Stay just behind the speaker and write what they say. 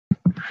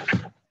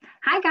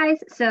Hi guys,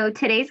 so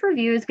today's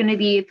review is going to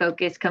be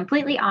focused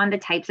completely on the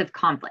types of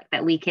conflict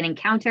that we can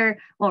encounter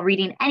while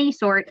reading any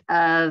sort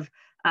of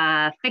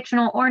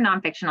fictional or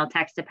non-fictional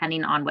text,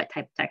 depending on what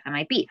type of text that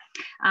might be.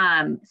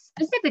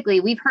 Specifically,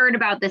 we've heard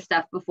about this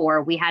stuff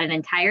before. We had an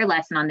entire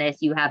lesson on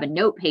this. You have a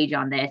note page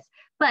on this.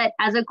 But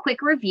as a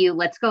quick review,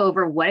 let's go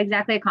over what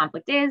exactly a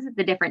conflict is,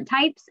 the different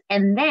types,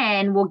 and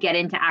then we'll get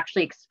into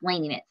actually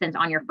explaining it, since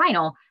on your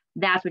final,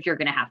 that's what you're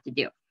going to have to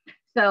do.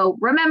 So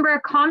remember,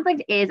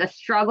 conflict is a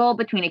struggle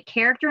between a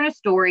character in a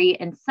story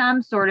and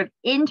some sort of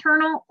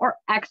internal or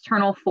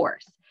external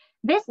force.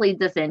 This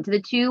leads us into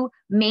the two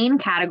main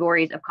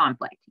categories of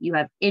conflict. You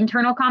have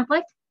internal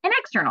conflict and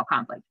external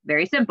conflict.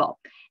 Very simple.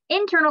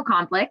 Internal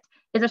conflict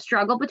is a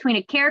struggle between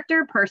a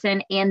character,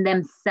 person, and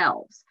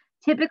themselves.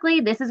 Typically,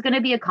 this is going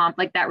to be a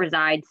conflict that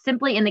resides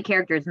simply in the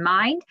character's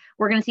mind.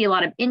 We're going to see a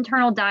lot of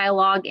internal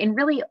dialogue, and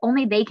really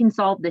only they can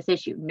solve this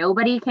issue.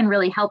 Nobody can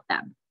really help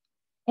them.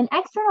 An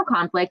external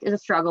conflict is a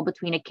struggle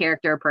between a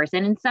character or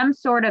person and some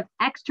sort of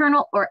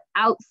external or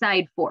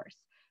outside force.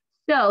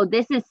 So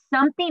this is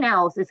something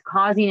else is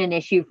causing an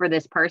issue for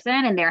this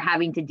person and they're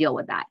having to deal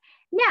with that.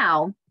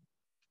 Now,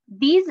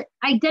 these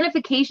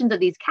identifications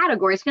of these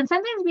categories can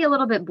sometimes be a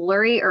little bit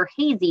blurry or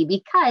hazy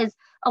because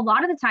a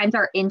lot of the times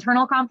our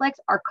internal conflicts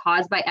are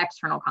caused by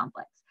external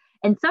conflicts.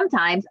 And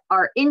sometimes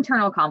our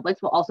internal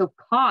conflicts will also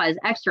cause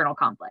external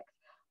conflicts.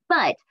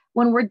 But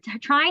when we're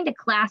trying to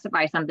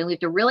classify something, we have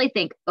to really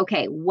think,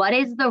 okay, what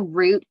is the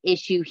root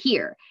issue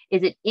here?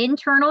 Is it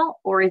internal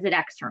or is it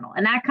external?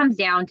 And that comes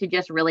down to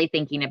just really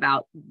thinking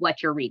about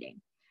what you're reading.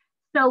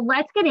 So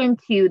let's get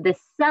into the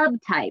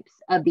subtypes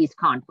of these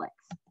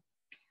conflicts.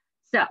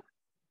 So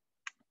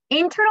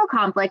internal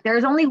conflict,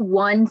 there's only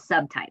one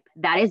subtype.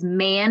 That is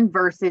man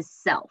versus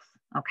self,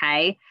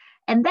 okay?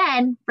 And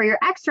then for your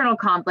external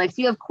conflicts,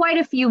 you have quite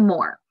a few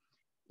more.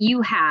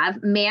 You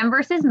have man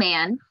versus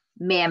man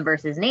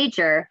versus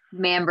nature,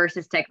 man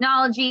versus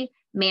technology,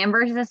 man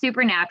versus the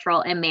supernatural,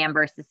 and man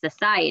versus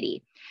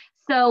society.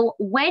 So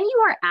when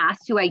you are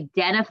asked to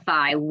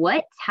identify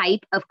what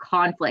type of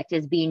conflict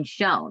is being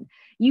shown,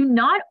 you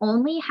not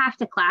only have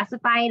to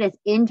classify it as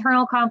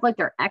internal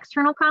conflict or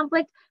external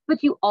conflict,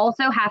 but you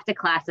also have to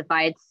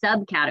classify its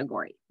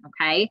subcategory,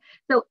 okay?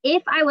 So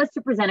if I was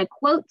to present a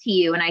quote to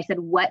you and I said,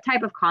 what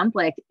type of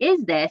conflict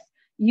is this?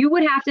 You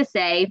would have to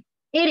say,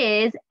 it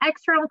is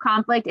external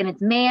conflict and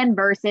it's man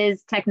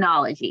versus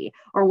technology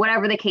or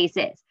whatever the case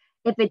is.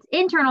 If it's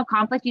internal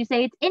conflict, you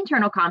say it's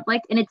internal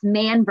conflict and it's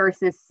man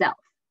versus self,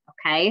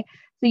 okay?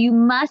 So you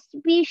must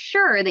be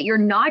sure that you're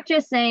not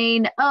just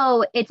saying,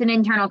 oh, it's an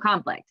internal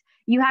conflict.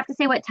 You have to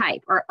say what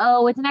type, or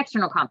oh, it's an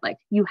external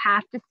conflict. You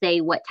have to say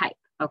what type,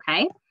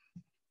 okay?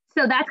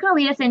 So that's going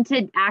to lead us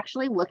into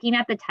actually looking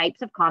at the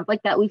types of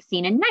conflict that we've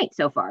seen in Knight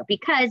so far,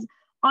 because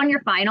on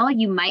your final,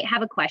 you might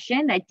have a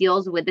question that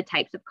deals with the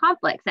types of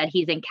conflicts that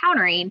he's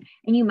encountering,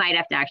 and you might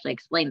have to actually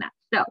explain that.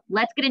 So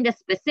let's get into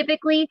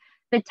specifically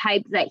the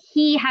types that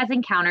he has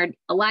encountered,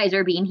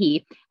 Eliezer being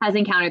he, has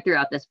encountered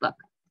throughout this book.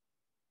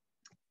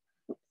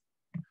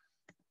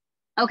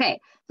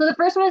 Okay, so the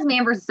first one is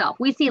man versus self.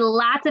 We see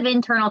lots of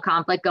internal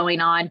conflict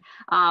going on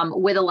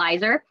with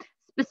Eliezer.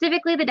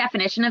 Specifically, the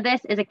definition of this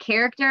is a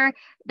character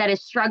that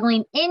is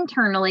struggling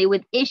internally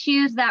with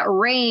issues that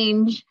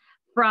range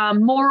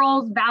from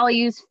morals,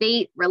 values,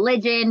 fate,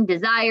 religion,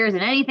 desires,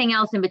 and anything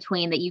else in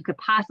between that you could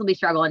possibly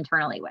struggle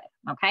internally with,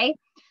 okay?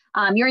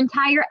 Your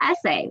entire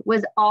essay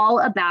was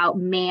all about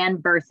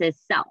man versus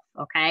self,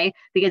 okay?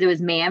 Because it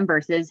was man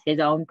versus his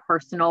own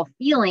personal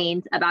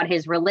feelings about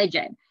his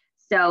religion.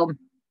 So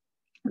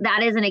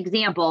that is an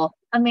example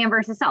of man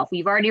versus self.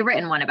 We've already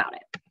written one about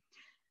it.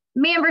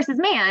 Man versus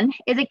man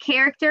is a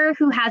character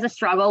who has a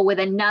struggle with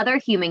another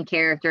human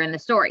character in the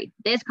story.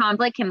 This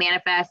conflict can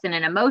manifest in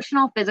an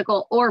emotional,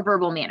 physical, or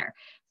verbal manner.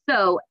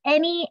 So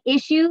any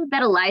issue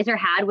that Eliezer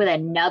had with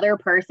another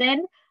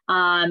person,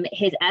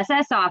 his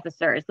SS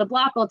officers, the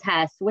Blockle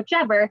test,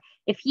 whichever,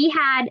 if he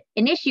had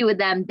an issue with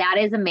them, that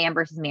is a man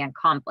versus man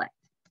conflict.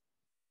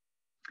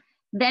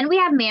 Then we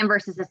have man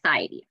versus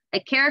society. A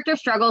character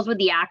struggles with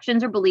the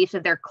actions or beliefs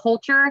of their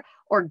culture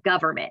or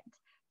government.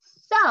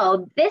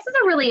 So this is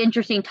a really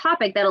interesting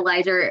topic that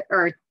Eliezer,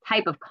 or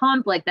type of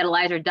conflict that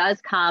Eliezer does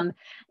come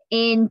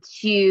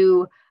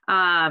into,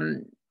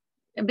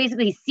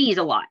 basically sees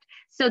a lot.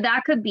 So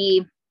that could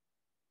be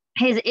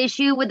his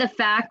issue with the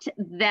fact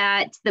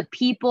that the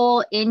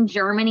people in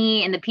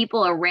Germany and the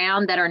people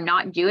around that are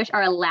not Jewish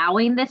are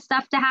allowing this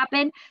stuff to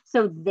happen.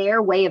 So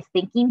their way of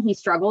thinking he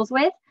struggles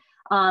with.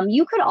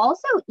 You could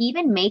also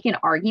even make an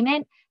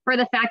argument for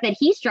the fact that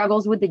he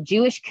struggles with the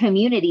Jewish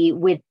community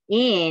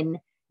within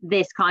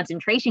this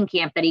concentration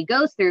camp that he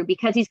goes through,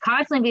 because he's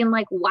constantly being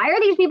like, why are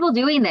these people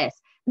doing this?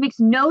 It makes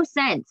no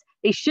sense.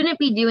 They shouldn't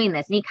be doing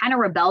this. And he kind of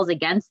rebels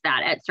against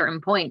that at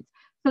certain points.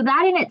 So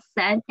that in its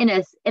sense,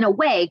 in a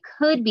way,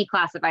 could be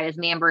classified as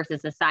man versus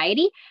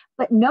society.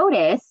 But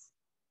notice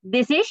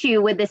this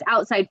issue with this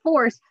outside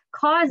force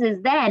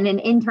causes then an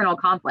internal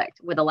conflict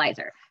with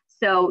Eliezer.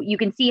 So you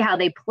can see how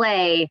they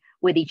play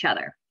with each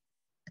other.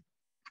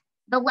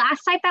 The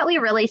last type that we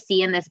really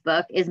see in this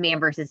book is man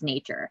versus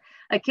nature.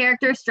 A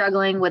character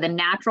struggling with a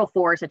natural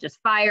force such as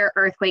fire,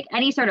 earthquake,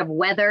 any sort of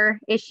weather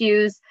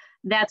issues,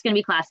 that's going to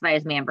be classified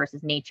as man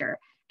versus nature.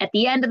 At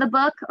the end of the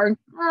book, or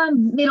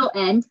middle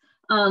end,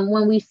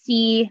 when we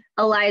see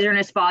Eliezer and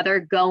his father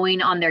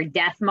going on their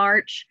death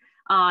march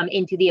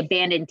into the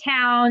abandoned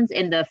towns,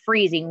 in the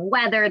freezing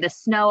weather, the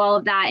snow, all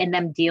of that, and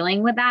them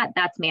dealing with that,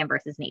 that's man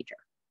versus nature,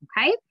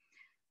 okay?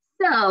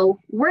 So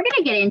we're going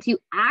to get into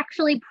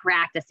actually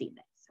practicing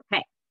this.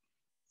 Okay,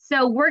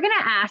 so we're going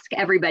to ask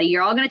everybody,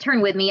 you're all going to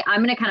turn with me.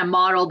 I'm going to kind of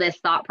model this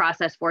thought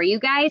process for you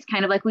guys,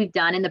 kind of like we've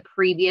done in the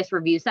previous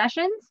review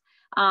sessions.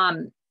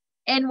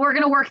 And we're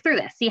going to work through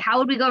this. See, how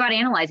would we go about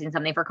analyzing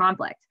something for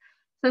conflict?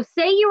 So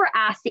say you were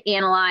asked to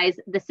analyze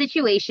the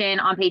situation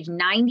on page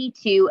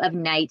 92 of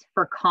Knight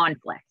for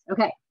conflict.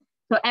 Okay,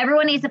 so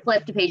everyone needs to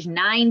flip to page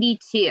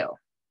 92.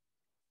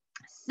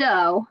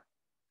 So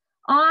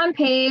on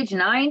page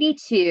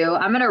 92,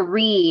 I'm going to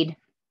read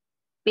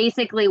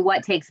basically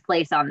what takes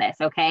place on this,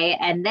 okay?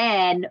 And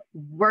then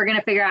we're going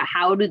to figure out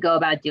how to go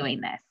about doing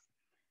this.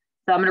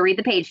 So I'm going to read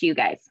the page to you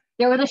guys.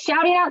 There was a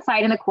shouting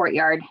outside in the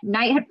courtyard.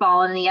 Night had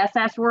fallen and the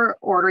SS were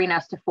ordering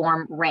us to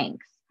form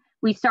ranks.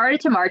 We started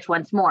to march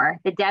once more.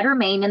 The dead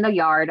remained in the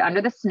yard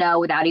under the snow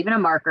without even a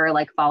marker,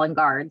 like fallen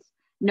guards.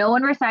 No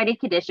one recited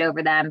Kaddish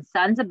over them.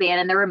 Sons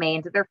abandoned the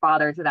remains of their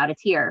fathers without a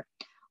tear.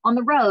 On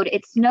the road,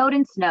 it snowed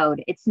and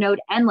snowed. It snowed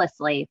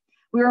endlessly.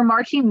 We were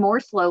marching more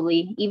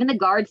slowly. Even the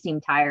guards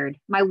seemed tired.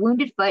 My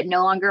wounded foot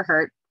no longer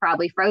hurt,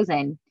 probably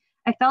frozen.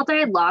 I felt I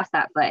had lost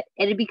that foot.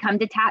 It had become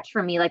detached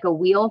from me like a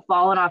wheel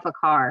fallen off a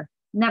car.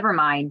 Never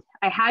mind.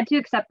 I had to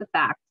accept the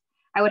fact.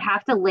 I would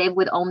have to live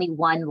with only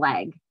one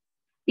leg.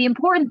 The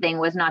important thing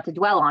was not to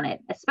dwell on it,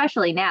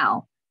 especially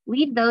now.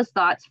 Leave those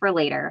thoughts for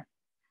later.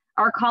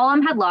 Our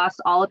column had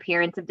lost all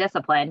appearance of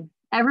discipline.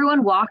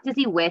 Everyone walked as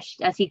he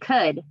wished, as he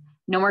could.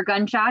 No more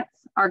gunshots.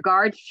 Our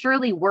guards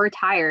surely were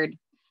tired,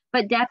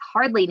 but death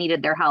hardly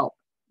needed their help.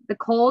 The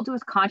cold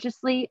was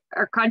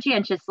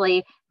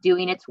conscientiously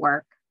doing its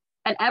work.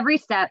 At every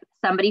step,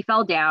 somebody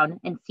fell down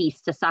and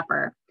ceased to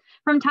suffer.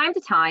 From time to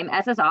time,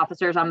 SS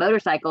officers on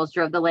motorcycles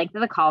drove the length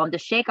of the column to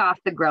shake off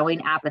the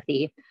growing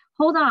apathy.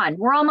 Hold on,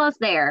 we're almost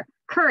there.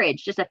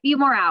 Courage, just a few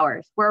more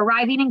hours. We're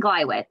arriving in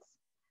Gleiwitz.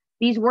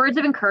 These words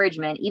of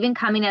encouragement, even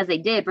coming as they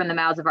did from the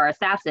mouths of our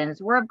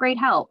assassins, were of great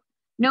help.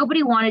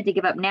 Nobody wanted to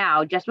give up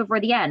now, just before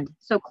the end,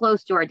 so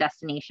close to our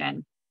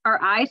destination.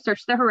 Our eyes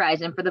searched the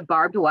horizon for the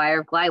barbed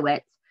wire of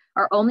Gleiwitz.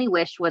 Our only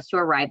wish was to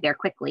arrive there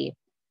quickly.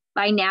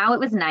 By now it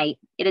was night.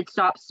 It had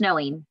stopped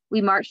snowing.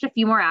 We marched a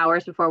few more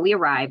hours before we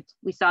arrived.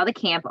 We saw the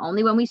camp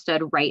only when we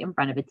stood right in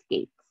front of its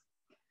gates.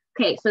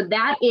 Okay, so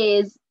that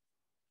is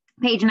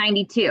page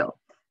 92.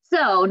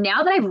 So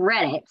now that I've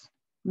read it,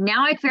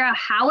 now I figure out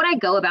how would I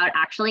go about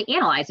actually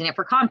analyzing it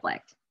for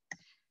conflict.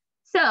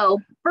 So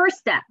first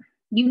step,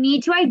 you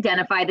need to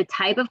identify the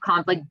type of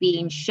conflict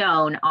being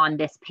shown on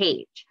this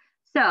page.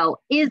 So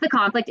is the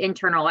conflict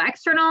internal or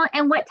external,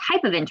 and what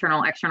type of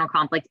internal or external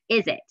conflict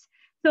is it?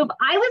 So if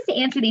I was to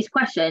answer these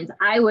questions,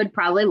 I would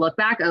probably look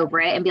back over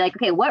it and be like,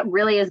 okay, what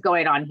really is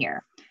going on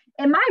here?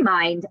 In my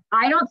mind,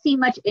 I don't see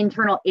much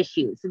internal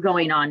issues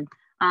going on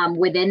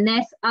within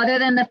this, other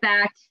than the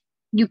fact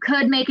you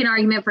could make an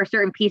argument for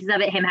certain pieces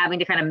of it, him having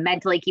to kind of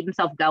mentally keep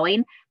himself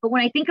going. But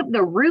when I think of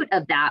the root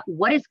of that,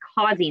 what is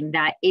causing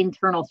that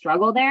internal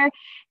struggle there?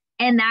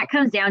 And that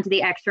comes down to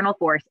the external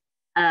force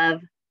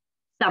of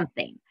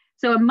something.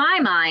 So in my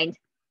mind,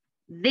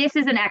 this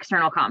is an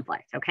external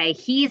conflict, okay?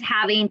 He's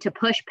having to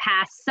push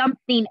past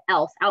something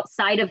else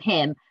outside of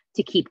him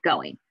to keep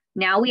going.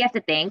 Now we have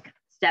to think,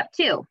 step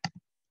two,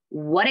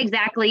 what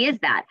exactly is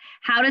that?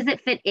 How does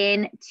it fit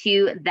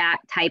into that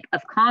type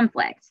of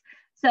conflict?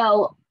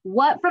 So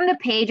what from the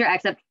page or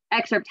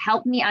excerpt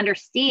helped me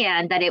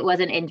understand that it was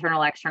an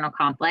internal external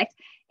conflict,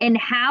 and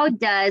how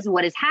does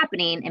what is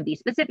happening, and be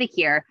specific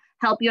here,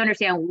 help you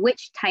understand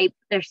which type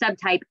or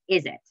subtype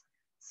is it?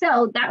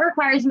 So that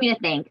requires me to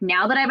think,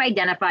 now that I've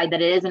identified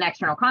that it is an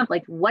external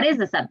conflict, what is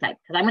the subtype?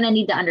 Because I'm going to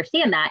need to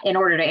understand that in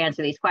order to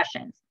answer these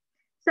questions.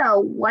 So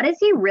what is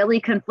he really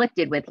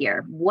conflicted with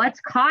here?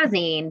 What's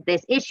causing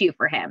this issue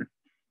for him?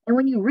 And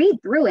when you read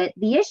through it,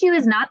 the issue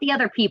is not the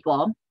other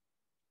people.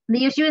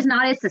 The issue is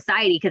not his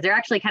society, because they're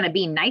actually kind of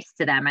being nice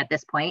to them at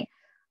this point.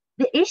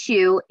 The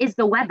issue is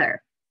the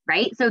weather,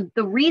 right? So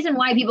the reason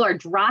why people are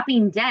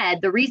dropping dead,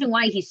 the reason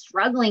why he's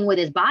struggling with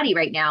his body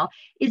right now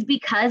is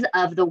because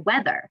of the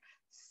weather.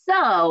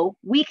 So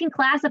we can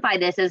classify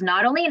this as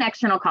not only an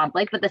external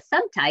conflict, but the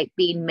subtype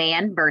being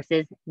man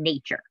versus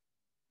nature,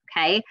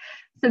 okay?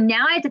 So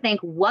now I have to think,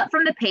 what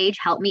from the page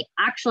helped me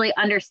actually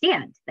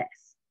understand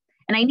this?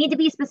 And I need to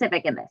be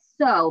specific in this.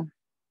 So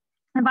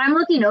if I'm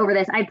looking over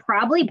this, I'd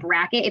probably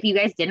bracket, if you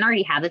guys didn't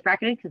already have this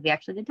bracketed, because we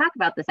actually did talk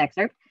about this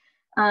excerpt,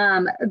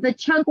 the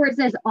chunk where it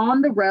says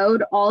on the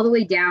road all the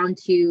way down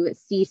to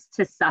cease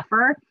to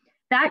suffer,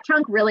 that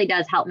chunk really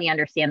does help me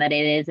understand that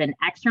it is an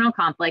external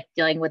conflict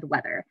dealing with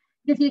weather.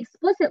 Because he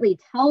explicitly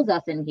tells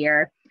us in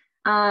here,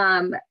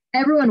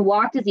 everyone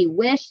walked as he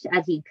wished,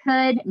 as he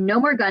could, no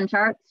more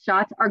gunshots,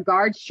 our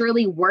guards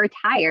surely were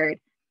tired.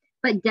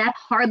 but death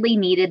hardly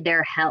needed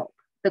their help.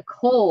 The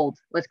cold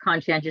was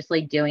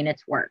conscientiously doing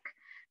its work.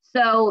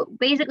 So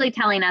basically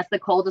telling us the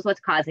cold is what's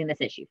causing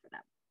this issue for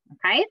them,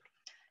 okay?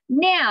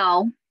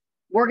 Now,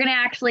 we're gonna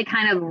actually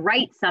kind of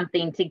write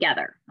something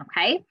together,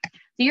 okay?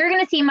 So you're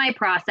gonna see my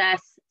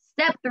process,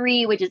 step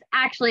 3, which is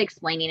actually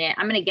explaining it.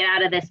 I'm gonna get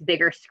out of this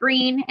bigger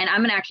screen and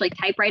I'm gonna actually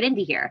type right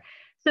into here.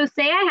 So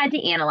say I had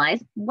to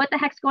analyze what the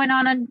heck's going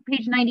on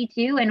page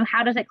 92 and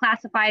how does it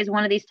classify as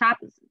one of these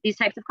types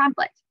of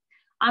conflict.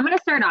 I'm gonna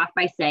start off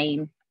by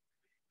saying,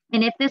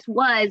 and if this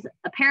was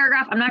a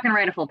paragraph, I'm not gonna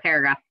write a full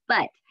paragraph,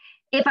 but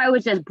if I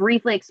was just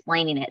briefly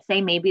explaining it,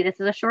 say maybe this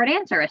is a short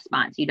answer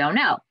response, you don't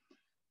know.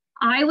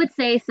 I would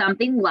say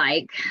something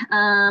like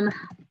the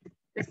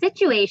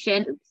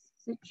situation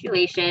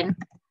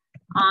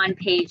on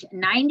page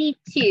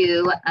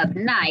 92 of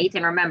Night,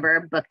 and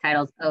remember book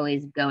titles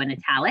always go in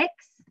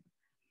italics,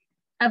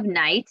 of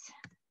Night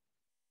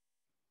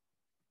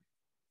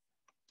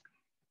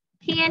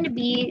can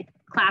be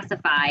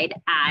classified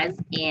as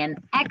an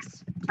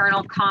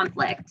external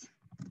conflict,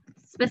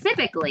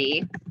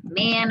 specifically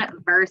man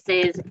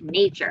versus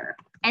nature.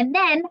 And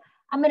then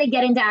I'm going to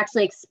get into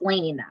actually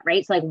explaining that,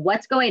 right? So like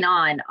what's going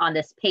on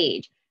this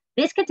page.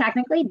 This could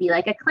technically be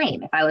like a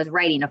claim if I was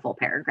writing a full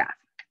paragraph.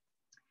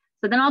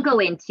 So then I'll go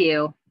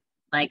into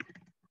like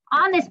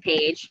on this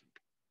page,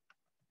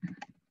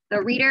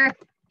 the reader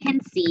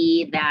can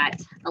see that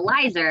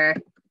Eliezer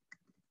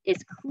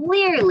is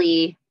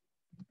clearly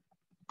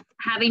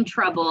having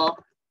trouble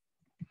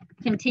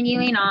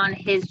continuing on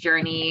his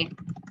journey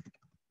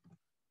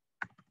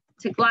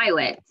to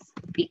Gleiwitz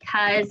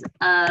because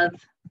of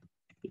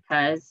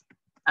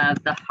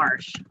the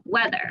harsh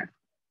weather.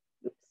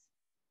 Oops.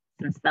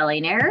 Some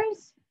spelling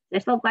errors. Did I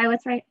spell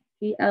Gleiwitz right?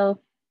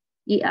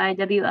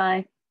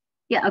 G-L-E-I-W-I.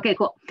 Yeah, okay,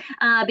 cool.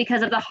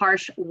 Because of the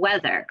harsh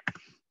weather.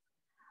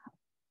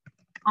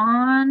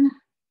 I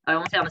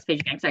won't say on this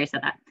page again, sorry I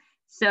said that.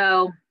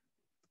 So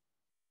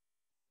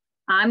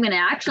I'm gonna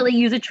actually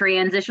use a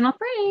transitional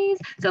phrase.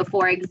 So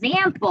for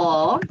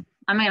example,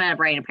 I'm gonna end up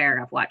writing a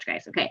paragraph, watch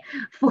guys, okay.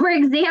 For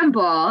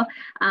example,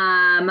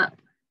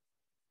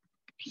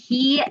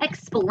 he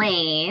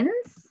explains,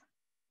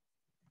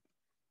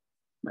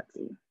 let's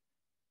see.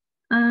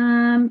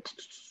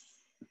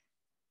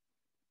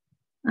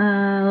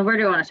 Where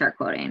do I want to start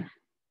quoting?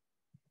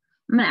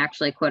 I'm gonna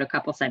actually quote a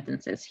couple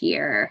sentences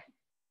here.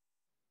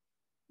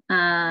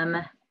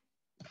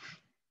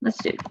 Let's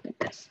do it like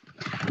this.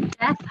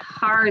 Death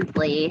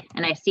hardly,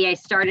 and I see I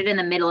started in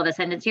the middle of a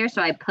sentence here,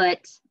 so I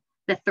put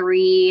the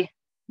 3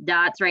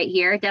 dots right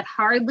here. Death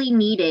hardly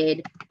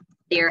needed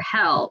their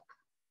help.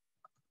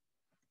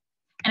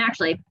 And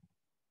actually,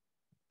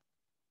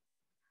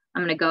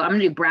 I'm gonna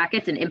do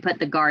brackets and input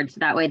the guards, so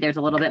that way there's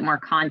a little bit more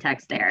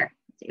context there.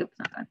 Let's see, oops,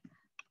 not good.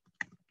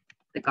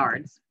 The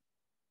guards.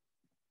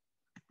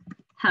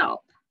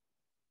 Help,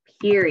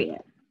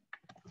 period.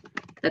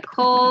 The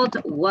cold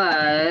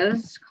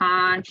was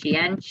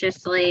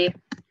conscientiously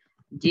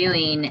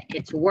doing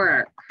its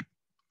work.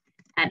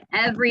 At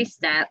every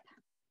step,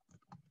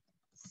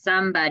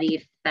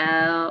 somebody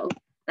fell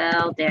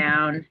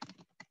down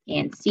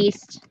and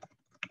ceased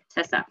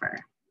to suffer.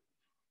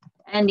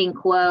 Ending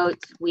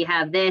quote. We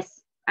have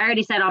this, I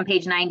already said on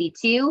page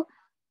 92,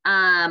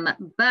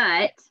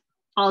 but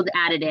I'll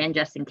add it in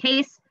just in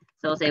case.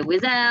 So we'll say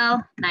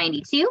Wiesel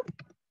 92.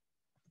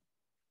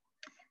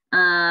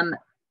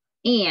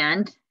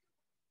 And,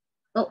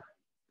 oh,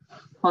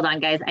 hold on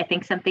guys. I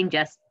think something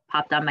just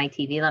popped on my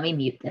TV. Let me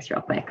mute this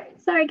real quick.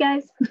 Sorry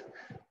guys.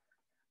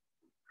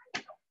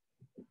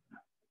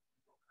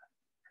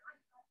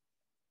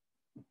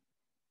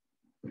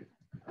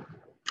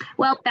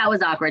 Well, that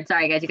was awkward.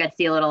 Sorry guys, you got to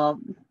see a little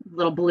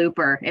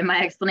blooper in my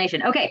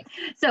explanation. Okay,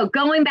 so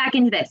going back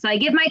into this. So I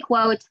give my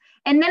quote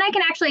and then I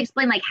can actually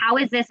explain like, how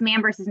is this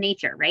man versus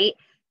nature, right?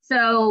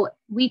 So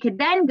we could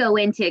then go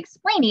into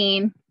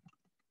explaining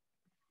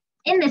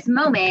in this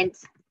moment,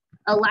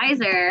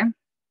 Eliezer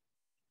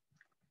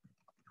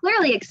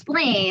clearly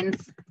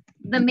explains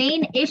the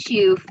main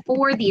issue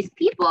for these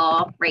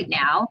people right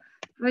now,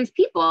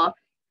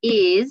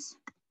 is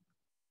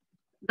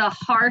the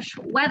harsh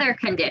weather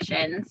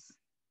conditions,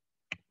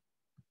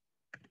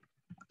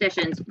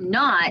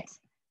 not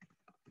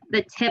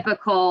the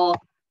typical,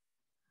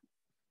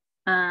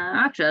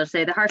 actually I'll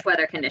say the harsh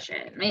weather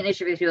condition. Main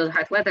issue for these people is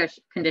harsh weather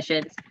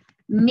conditions,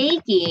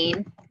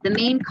 making the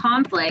main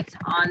conflict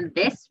on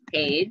this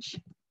page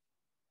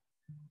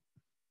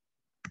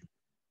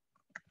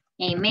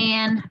a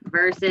man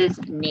versus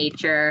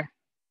nature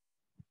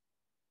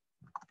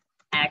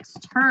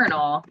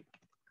external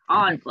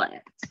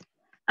conflict.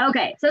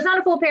 Okay, so it's not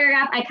a full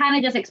paragraph. I kind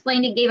of just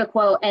explained it, gave a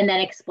quote, and then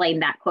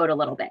explained that quote a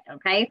little bit,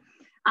 okay?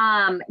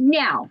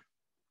 Now,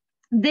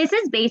 this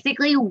is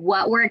basically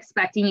what we're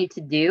expecting you to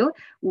do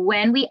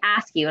when we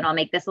ask you, and I'll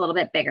make this a little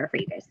bit bigger for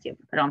you guys too,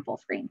 put it on full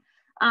screen.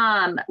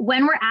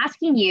 When we're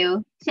asking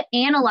you to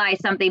analyze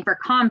something for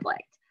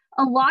conflict,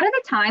 a lot of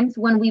the times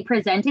when we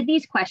presented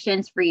these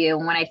questions for you,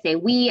 and when I say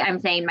we, I'm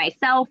saying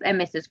myself and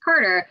Mrs.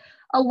 Carter,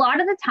 a lot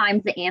of the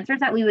times the answers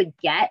that we would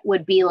get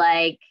would be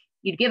like,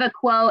 You'd give a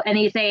quote and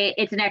you say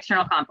it's an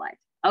external conflict.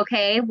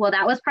 Okay, well,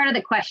 that was part of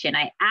the question.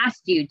 I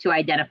asked you to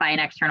identify an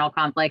external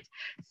conflict.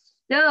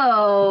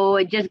 So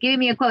just giving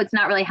me a quote is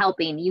not really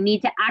helping. You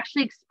need to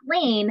actually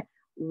explain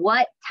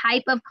what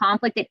type of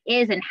conflict it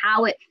is and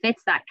how it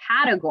fits that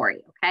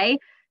category, okay?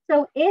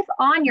 So if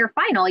on your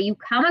final you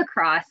come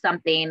across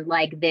something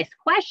like this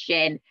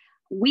question,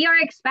 we are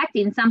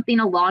expecting something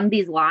along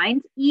these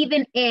lines,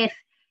 even if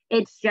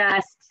it's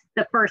just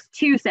the first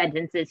two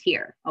sentences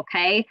here,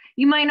 okay?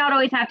 You might not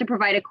always have to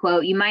provide a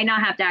quote. You might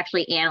not have to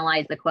actually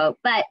analyze the quote,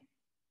 but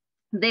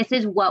this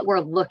is what we're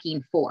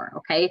looking for,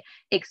 okay?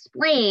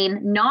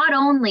 Explain not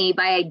only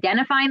by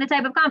identifying the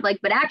type of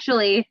conflict, but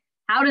actually,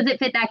 how does it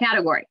fit that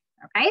category,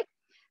 okay?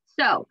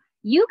 So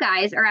you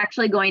guys are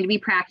actually going to be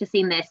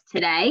practicing this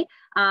today,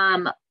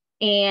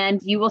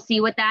 and you will see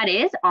what that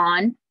is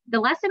on the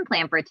lesson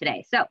plan for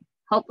today. So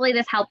hopefully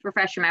this helped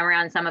refresh your memory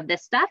on some of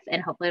this stuff,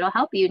 and hopefully it'll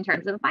help you in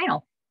terms of the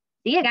final.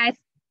 See you guys.